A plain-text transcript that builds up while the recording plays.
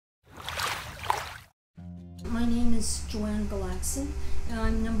My name is JoAnne Gullachsen, and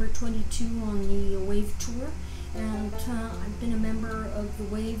I'm number 22 on the Wave Tour, and I've been a member of the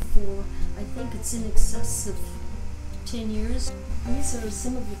Wave for, I think it's in excess of 10 years. These are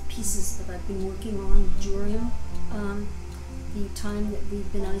some of the pieces that I've been working on during the time that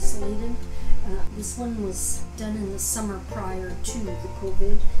we've been isolated. This one was done in the summer prior to the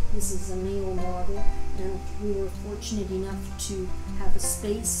COVID. This is a male model, and we were fortunate enough to have a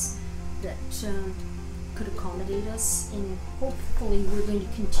space that could accommodate us, and hopefully we're going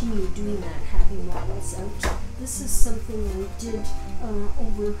to continue doing that, having models out. This is something we did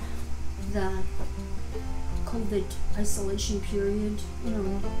over the COVID isolation period. You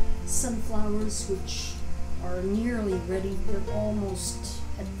know, sunflowers which are nearly ready, they're almost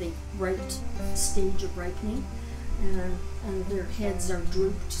at the right stage of ripening, and their heads are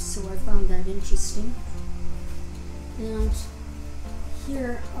drooped, so I found that interesting. And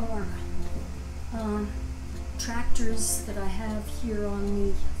here are tractors that I have here on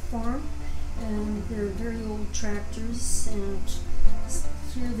the farm, and they're very old tractors, and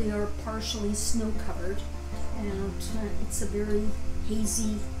here they are partially snow covered, and it's a very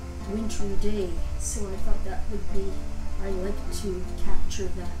hazy wintry day, so I thought that would be, I like to capture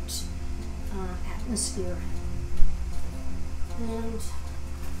that atmosphere. And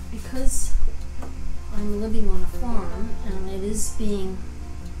because I'm living on a farm and it is being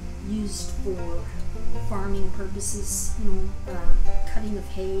used for farming purposes, you know, cutting of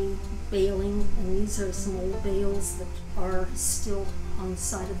hay, baling, and these are some old bales that are still on the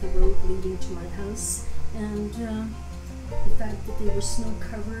side of the road leading to my house, and the fact that they were snow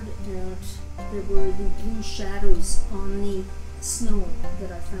covered and there were the blue shadows on the snow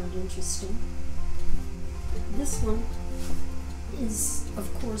that I found interesting. This one is,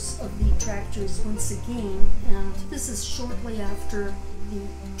 of course, of the tractors once again, and this is shortly after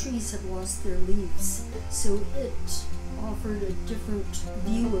the trees had lost their leaves, so it offered a different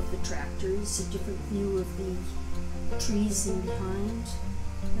view of the tractors, a different view of the trees in behind,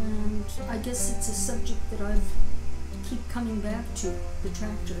 and I guess it's a subject that I keep coming back to, the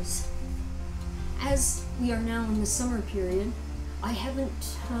tractors. As we are now in the summer period, I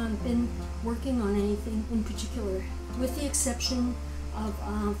haven't been working on anything in particular, with the exception of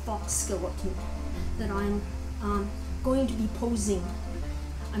a fox skeleton that I'm going to be posing.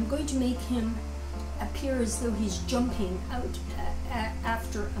 I'm going to make him appear as though he's jumping out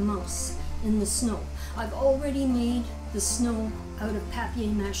after a mouse in the snow. I've already made the snow out of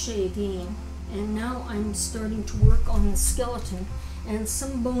papier-mâché again, and now I'm starting to work on the skeleton, and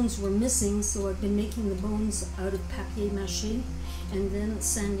some bones were missing, so I've been making the bones out of papier-mâché and then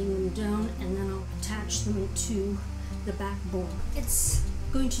sanding them down, and then I'll attach them to the backbone. It's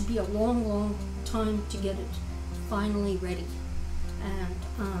going to be a long time to get it finally ready and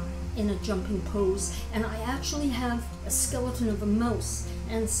in a jumping pose. And I actually have a skeleton of a mouse,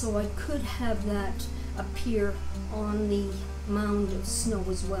 and so I could have that appear on the mound of snow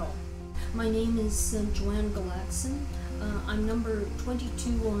as well. My name is JoAnne Gullachsen. I'm number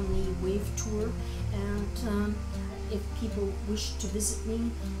 22 on the Wave Tour, and if people wish to visit me,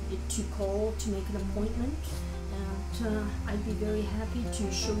 to call to make an appointment, and I'd be very happy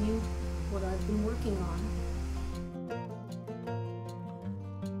to show you what I've been working on.